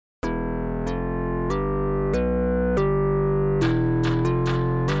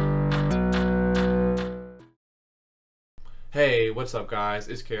Hey, what's up guys?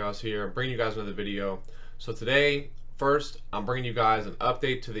 It's K-Aus here. I'm bringing you guys another video. So today, first, I'm bringing you guys an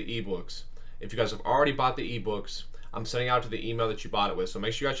update to the ebooks. If you guys have already bought the ebooks, I'm sending out to the email that you bought it with. So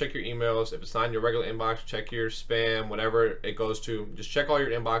make sure you guys check your emails. If it's not in your regular inbox, check your spam, whatever it goes to. Just check all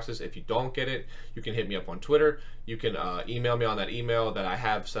your inboxes. If you don't get it, you can hit me up on Twitter. You can email me on that email that I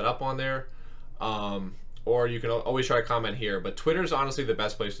have set up on there. Or you can always try to comment here. But Twitter is honestly the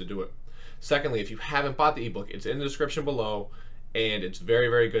best place to do it. Secondly, if you haven't bought the ebook, it's in the description below, and it's very,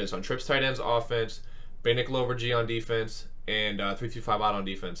 very good. It's on trips, tight ends, offense, Bay nickel over G on defense, and 3-3-5 out on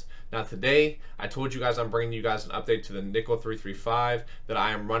defense. Now today, I told you guys I'm bringing you guys an update to the nickel 3-3-5 that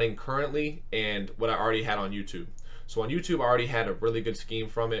I am running currently and what I already had on YouTube. So on YouTube, I already had a really good scheme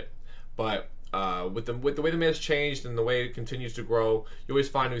from it, but with the way the man's changed and the way it continues to grow, you always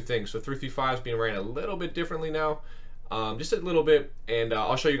find new things. So 3-3-5 is being ran a little bit differently now. Just a little bit, and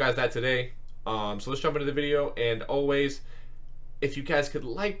I'll show you guys that today. So let's jump into the video, and always, if you guys could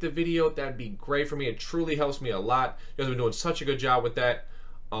like the video, that'd be great for me. It truly helps me a lot. You guys have been doing such a good job with that.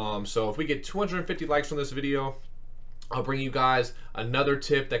 So if we get 250 likes on this video, I'll bring you guys another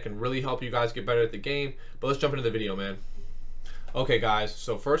tip that can really help you guys get better at the game. But let's jump into the video, man. Okay guys,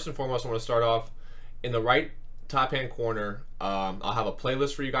 so first and foremost, I want to start off in the right top hand corner. I'll have a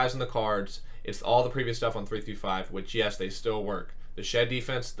playlist for you guys in the cards. It's all the previous stuff on 3-3-5, which yes, they still work. The shed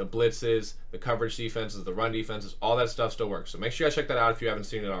defense, the blitzes, the coverage defenses, the run defenses, all that stuff still works. So make sure you guys check that out if you haven't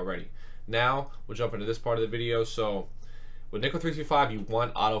seen it already. Now we'll jump into this part of the video. So with nickel 3-3-5, you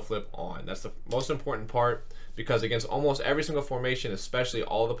want auto flip on. That's the most important part, because against almost every single formation, especially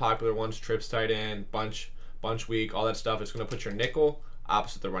all the popular ones, trips, tight end, bunch weak, all that stuff, it's going to put your nickel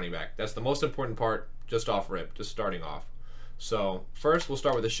opposite the running back. That's the most important part, just off rip, just starting off. So first, we'll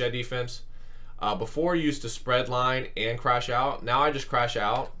start with the shed defense. Before, you used to spread line and crash out. Now I just crash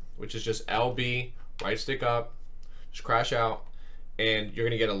out, which is just LB, right stick up, just crash out, and you're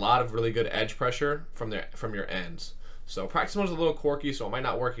gonna get a lot of really good edge pressure from your ends. So practice mode's a little quirky, so it might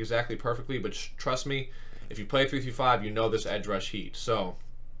not work exactly perfectly, but trust me, if you play 3-3-5, you know this edge rush heat. So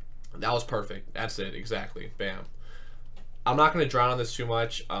that was perfect. That's it, exactly. Bam. I'm not gonna drown on this too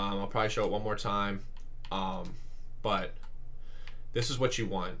much. I'll probably show it one more time, but this is what you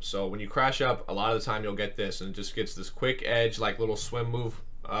want. So when you crash up, a lot of the time you'll get this, and it just gets this quick edge, like little swim move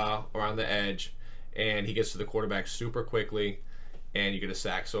around the edge, and he gets to the quarterback super quickly, and you get a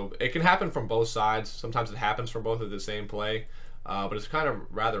sack. So it can happen from both sides. Sometimes it happens from both of the same play, but it's kind of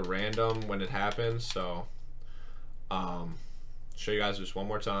rather random when it happens. So show you guys just one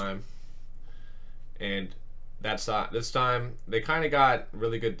more time, and that's this time they kind of got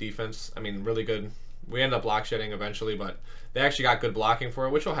really good defense. I mean, really good. We ended up block shedding eventually, but they actually got good blocking for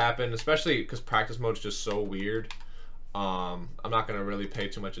it, which will happen, especially because practice mode's just so weird. I'm not going to really pay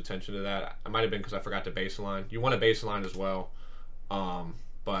too much attention to that. It might have been because I forgot to baseline. You want a baseline as well.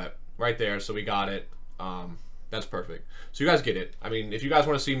 But right there, so we got it. That's perfect. So you guys get it. I mean, if you guys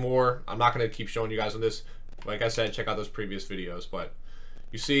want to see more, I'm not going to keep showing you guys on this. Like I said, check out those previous videos. But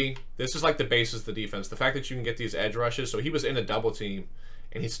you see, this is like the basis of the defense. The fact that you can get these edge rushes. So he was in a double team,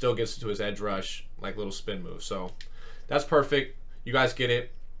 and he still gets to his edge rush, like little spin move. So that's perfect. You guys get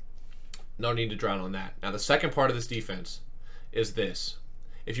it. No need to drown on that. Now the second part of this defense is this.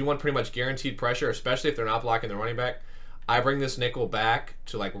 If you want pretty much guaranteed pressure, especially if they're not blocking the running back, I bring this nickel back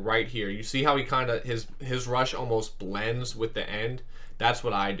to like right here. You see how he kind of, his rush almost blends with the end? That's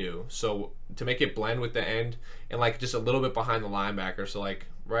what I do. So to make it blend with the end and like just a little bit behind the linebacker. So like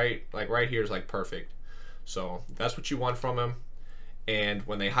right here is like perfect. So that's what you want from him. And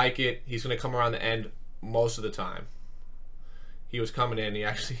when they hike it, he's going to come around the end most of the time. He was coming in. He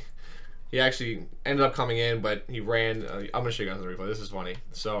actually ended up coming in, but he ran. I'm going to show you guys the replay. This is funny.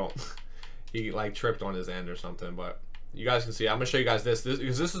 So he like tripped on his end or something. But you guys can see. I'm going to show you guys this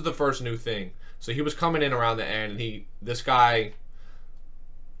because this is the first new thing. So he was coming in around the end, and this guy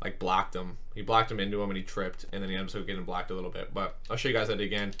like blocked him. He blocked him into him, and he tripped, and then he ended up getting blocked a little bit. But I'll show you guys that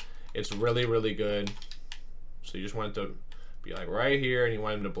again. It's really, really good. So you just want it to be like right here, and you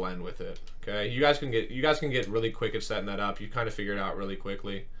want him to blend with it. Okay, you guys can get really quick at setting that up. You kind of figure it out really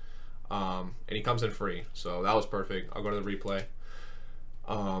quickly, and he comes in free, so that was perfect. I'll go to the replay.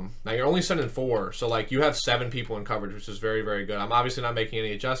 Now you're only sending 4, so like you have 7 people in coverage, which is very, very good. I'm obviously not making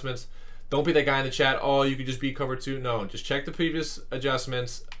any adjustments. Don't be that guy in the chat, oh, you could just be cover 2. No, just check the previous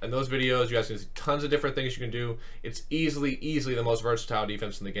adjustments and those videos. You guys can see tons of different things you can do. It's easily the most versatile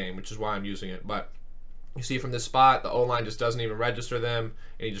defense in the game, which is why I'm using it. But you see from this spot, the O-line just doesn't even register them,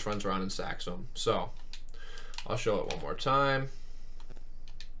 and he just runs around and sacks them. So I'll show it one more time.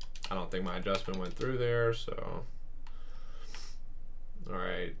 I don't think my adjustment went through there, so all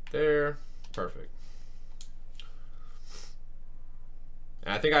right there, perfect.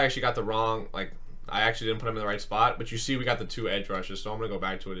 And I think I actually got the wrong, like, I actually didn't put him in the right spot, but you see we got the 2 edge rushes, so I'm going to go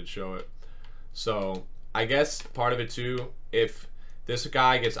back to it and show it. So I guess part of it too, if this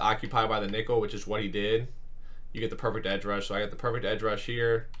guy gets occupied by the nickel, which is what he did, you get the perfect edge rush. So I get the perfect edge rush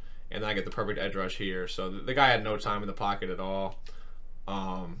here, and then I get the perfect edge rush here. So the guy had no time in the pocket at all,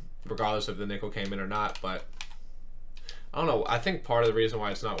 regardless if the nickel came in or not. But I don't know. I think part of the reason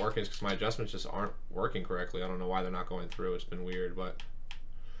why it's not working is because my adjustments just aren't working correctly. I don't know why they're not going through. It's been weird, but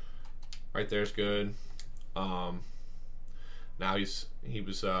right there's good. Now he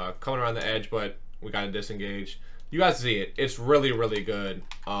was coming around the edge, but we got to disengage. You guys see it. It's really, really good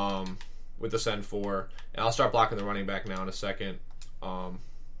with the send 4. And I'll start blocking the running back now in a second.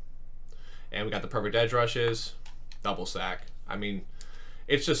 And we got the perfect edge rushes. Double sack. I mean,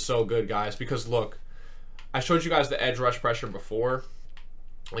 it's just so good, guys, because look, I showed you guys the edge rush pressure before.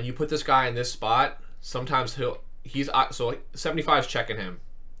 When you put this guy in this spot, sometimes so 75 is checking him.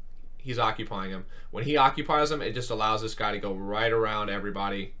 He's occupying him. When he occupies him, it just allows this guy to go right around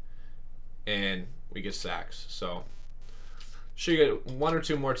everybody, and we get sacks. So should get 1 or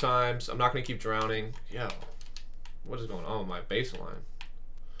 2 more times. I'm not going to keep drowning. Yo, what is going on with my baseline?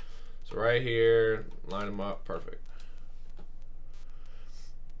 So right here, line them up, perfect.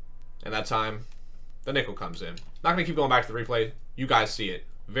 And that time, the nickel comes in. Not going to keep going back to the replay. You guys see it.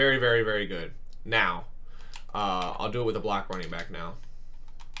 Very, very, very good. Now, I'll do it with a block running back now.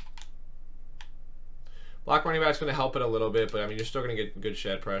 Block running back's going to help it a little bit, but I mean, you're still going to get good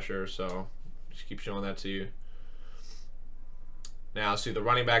shed pressure, so just keep showing that to you. Now, see, the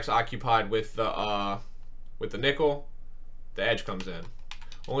running back's occupied with the nickel. The edge comes in.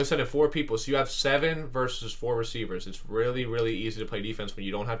 Only sending 4 people, so you have 7 versus 4 receivers. It's really, really easy to play defense when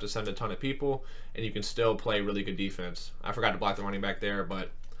you don't have to send a ton of people, and you can still play really good defense. I forgot to block the running back there, but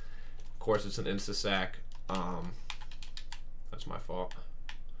of course it's an insta sack. That's my fault.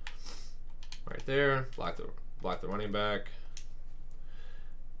 Right there, block the running back,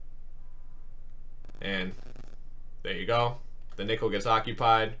 and there you go. The nickel gets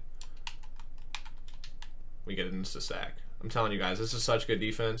occupied. We get an insta sack. I'm telling you guys, this is such good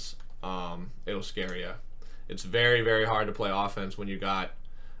defense. It'll scare you. It's very, very hard to play offense when you got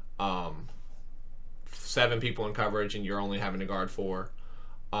 7 people in coverage and you're only having to guard 4.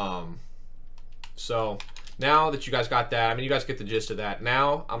 So now that you guys got that, I mean, you guys get the gist of that.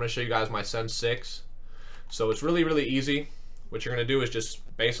 Now I'm going to show you guys my send 6. So it's really, really easy. What you're going to do is just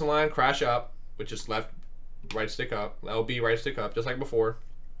baseline, crash up, which is left, right stick up, LB, right stick up, just like before.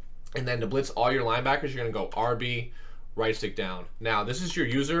 And then to blitz all your linebackers, you're going to go RB, right stick down. Now this is your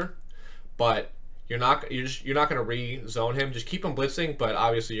user, but you're not going to re-zone him. Just keep him blitzing, but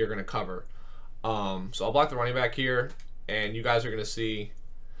obviously you're going to cover. So I'll block the running back here, and you guys are going to see.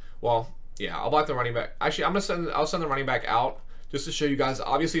 Well, yeah, I'll block the running back. Actually, I'll send the running back out just to show you guys.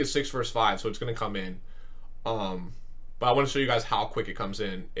 Obviously, it's 6 versus 5, so it's going to come in. But I want to show you guys how quick it comes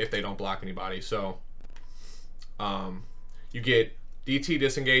in if they don't block anybody. So you get DT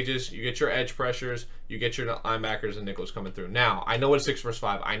disengages, you get your edge pressures, you get your linebackers and nickels coming through. Now, I know it's 6 versus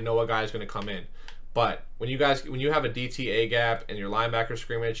 5. I know a guy's going to come in. But when you have a DTA gap and your linebackers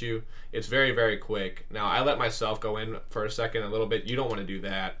screaming at you, it's very, very quick. Now, I let myself go in for a second a little bit. You don't want to do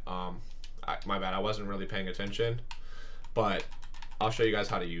that. My bad. I wasn't really paying attention. But I'll show you guys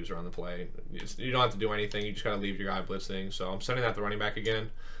how to use her on the play. You don't have to do anything. You just got to leave your guy blitzing. So I'm sending that to running back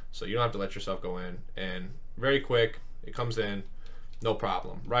again. So you don't have to let yourself go in. And very quick, it comes in. No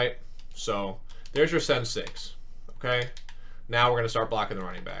problem, right? So there's your send 6, okay? Now we're going to start blocking the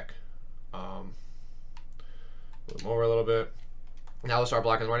running back. Move him over a little bit. Now let's start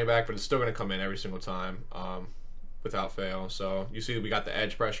blocking the running back, but it's still going to come in every single time without fail. So you see that we got the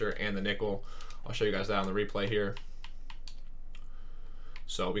edge pressure and the nickel. I'll show you guys that on the replay here.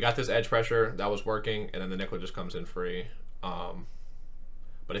 So we got this edge pressure. That was working, and then the nickel just comes in free.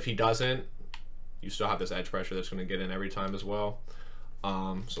 But if he doesn't, you still have this edge pressure that's going to get in every time as well.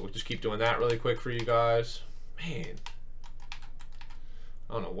 So we'll just keep doing that really quick for you guys. Man,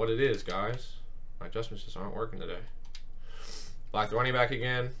 I don't know what it is, guys. My adjustments just aren't working today. Block the running back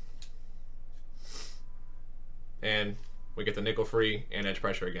again. And we get the nickel free and edge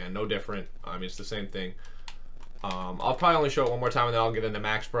pressure again. No different. I mean, it's the same thing. I'll probably only show it one more time and then I'll get into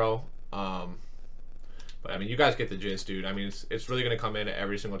Max Pro. But I mean, you guys get the gist, dude. I mean, it's really going to come in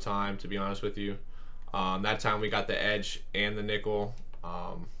every single time, to be honest with you. That time we got the edge and the nickel.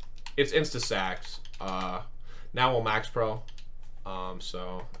 It's insta sacks. Now we'll Max Pro.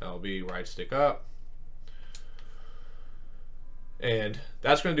 So LB right stick up. And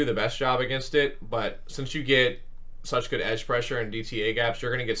that's going to do the best job against it. But since you get such good edge pressure and DTA gaps, you're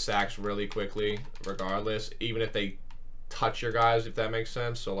going to get sacks really quickly regardless, even if they touch your guys, if that makes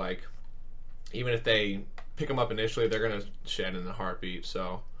sense. So like, even if they pick them up initially, they're gonna shed in a heartbeat.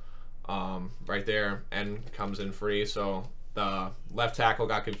 So right there, end comes in free. So the left tackle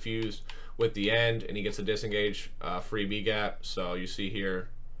got confused with the end, and he gets a disengage free B gap. So you see here,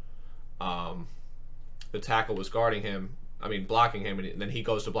 the tackle was guarding him, blocking him, and then he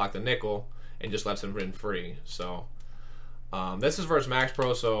goes to block the nickel and just lets him in free. So this is versus Max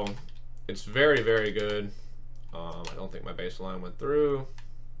Pro, so it's very, very good. I don't think my baseline went through.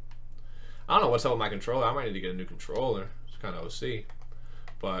 I don't know what's up with my controller. I might need to get a new controller. It's kind of OC.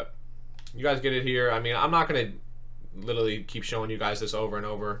 But you guys get it here. I'm not going to literally keep showing you guys this over and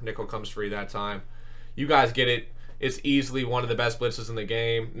over. Nickel comes free that time. You guys get it. It's easily one of the best blitzes in the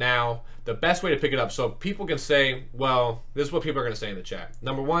game. Now, the best way to pick it up, so people can say, well, this is what people are going to say in the chat.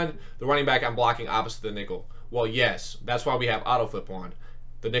 Number one, the running back, I'm blocking opposite the nickel. Well, yes, that's why we have auto flip on.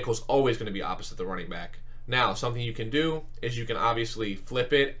 The nickel's always going to be opposite the running back. Now, something you can do is you can obviously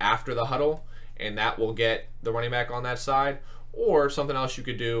flip it after the huddle, and that will get the running back on that side. Or something else you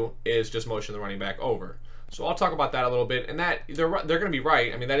could do is just motion the running back over. So I'll talk about that a little bit, and that they're going to be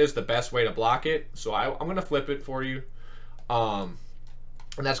right. That is the best way to block it. So I'm going to flip it for you, and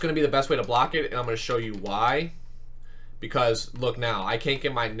that's going to be the best way to block it. And I'm going to show you why. Because look now, I can't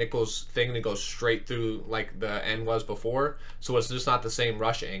get my nickels thing to go straight through like the end was before. So it's just not the same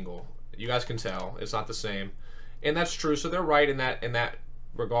rush angle. You guys can tell it's not the same, and that's true. So they're right in that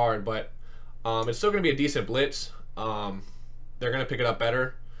regard, but it's still going to be a decent blitz. They're going to pick it up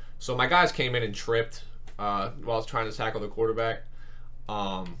better. So my guys came in and tripped while I was trying to tackle the quarterback.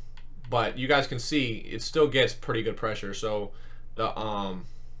 But you guys can see it still gets pretty good pressure. So the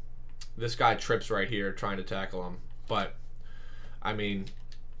this guy trips right here trying to tackle him. But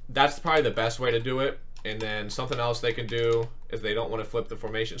that's probably the best way to do it. And then something else they can do is they don't want to flip the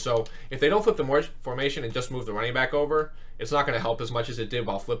formation. So if they don't flip the formation and just move the running back over, it's not going to help as much as it did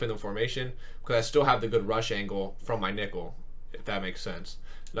while flipping the formation, because I still have the good rush angle from my nickel, if that makes sense.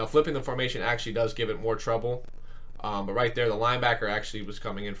 Now flipping the formation actually does give it more trouble. But right there, the linebacker actually was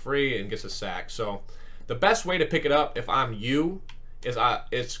coming in free and gets a sack. So the best way to pick it up, if I'm you, is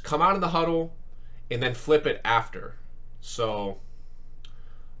come out in the huddle and then flip it after. So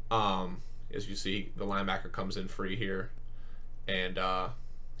as you see, the linebacker comes in free here, and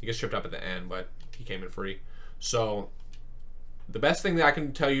he gets tripped up at the end, but he came in free. So the best thing that I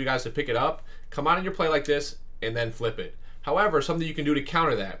can tell you guys to pick it up, come out in your play like this and then flip it. However, something you can do to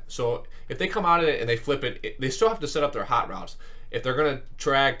counter that, so if they come out of it and they flip it, they still have to set up their hot routes. If they're going to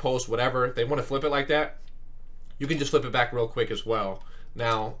drag, post, whatever, if they want to flip it like that, you can just flip it back real quick as well.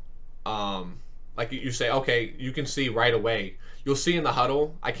 Now, like you say, okay, you can see right away. You'll see in the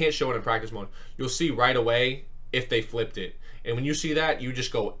huddle, I can't show it in practice mode, you'll see right away if they flipped it. And when you see that, you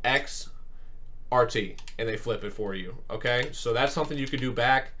just go X, RT, and they flip it for you, okay? So that's something you could do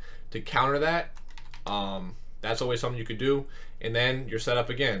back to counter that. That's always something you could do. And then you're set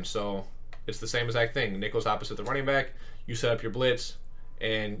up again. So it's the same exact thing. Nickel's opposite the running back. You set up your blitz,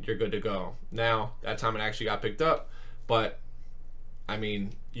 and you're good to go. Now, that time it actually got picked up, but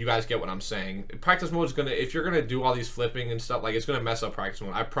you guys get what I'm saying. Practice mode is gonna, if you're gonna do all these flipping and stuff, like, it's gonna mess up practice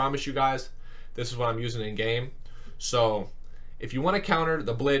mode. I promise you guys, this is what I'm using in game. So if you want to counter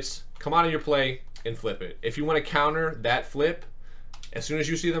the blitz, come out of your play and flip it. If you want to counter that flip, as soon as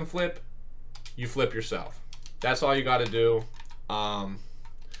you see them flip, you flip yourself. That's all you got to do.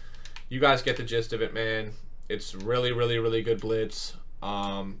 You guys get the gist of it, man. It's really, really, really good blitz.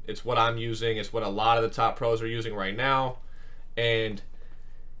 It's what I'm using. It's what a lot of the top pros are using right now. And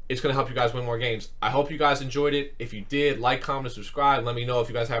it's going to help you guys win more games. I hope you guys enjoyed it. If you did, like, comment, and subscribe. Let me know if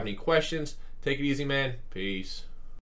you guys have any questions. Take it easy, man. Peace.